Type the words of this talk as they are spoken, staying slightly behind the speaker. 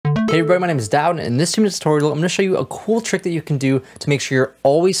Hey everybody, my name is Dowden, and in this 2-minute tutorial, I'm going to show you a cool trick that you can do to make sure you're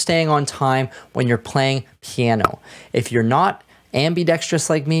always staying on time when you're playing piano. If you're not ambidextrous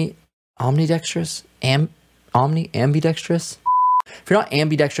like me, ambidextrous? If you're not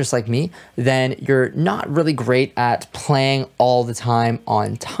ambidextrous like me, then you're not really great at playing all the time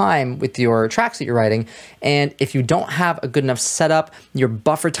on time with your tracks that you're writing. And if you don't have a good enough setup, your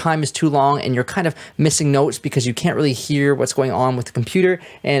buffer time is too long and you're kind of missing notes because you can't really hear what's going on with the computer.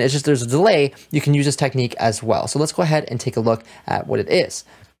 And it's just there's a delay. You can use this technique as well. So let's go ahead and take a look at what it is.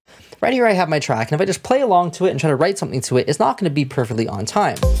 Right here I have my track, and if I just play along to it and try to write something to it, it's not going to be perfectly on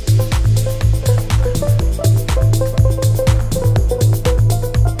time.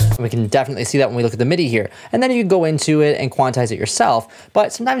 We can definitely see that when we look at the MIDI here. And then you can go into it and quantize it yourself.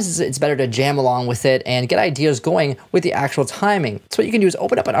 But sometimes it's better to jam along with it and get ideas going with the actual timing. So what you can do is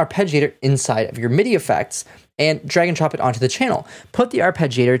open up an arpeggiator inside of your MIDI effects and drag and drop it onto the channel. Put the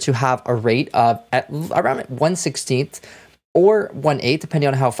arpeggiator to have a rate of at around 1/16 or 1/8, depending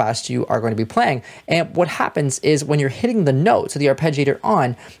on how fast you are going to be playing. And what happens is when you're hitting the notes of the arpeggiator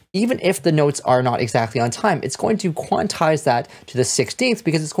on, even if the notes are not exactly on time, it's going to quantize that to the 16th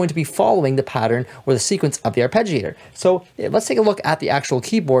because it's going to be following the pattern or the sequence of the arpeggiator. So let's take a look at the actual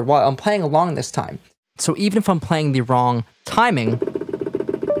keyboard while I'm playing along this time. So even if I'm playing the wrong timing,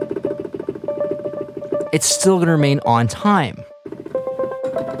 it's still going to remain on time.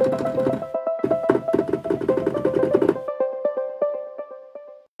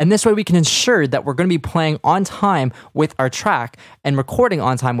 And this way we can ensure that we're going to be playing on time with our track and recording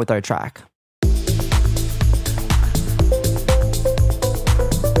on time with our track.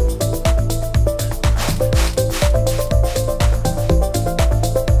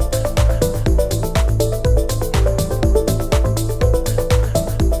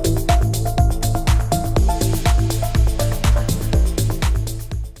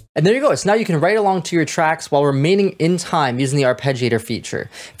 And there you go. So now you can write along to your tracks while remaining in time using the arpeggiator feature.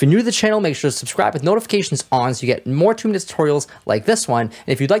 If you're new to the channel, make sure to subscribe with notifications on so you get more 2-minute tutorials like this one. And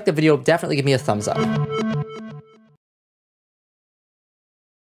if you'd like the video, definitely give me a thumbs up.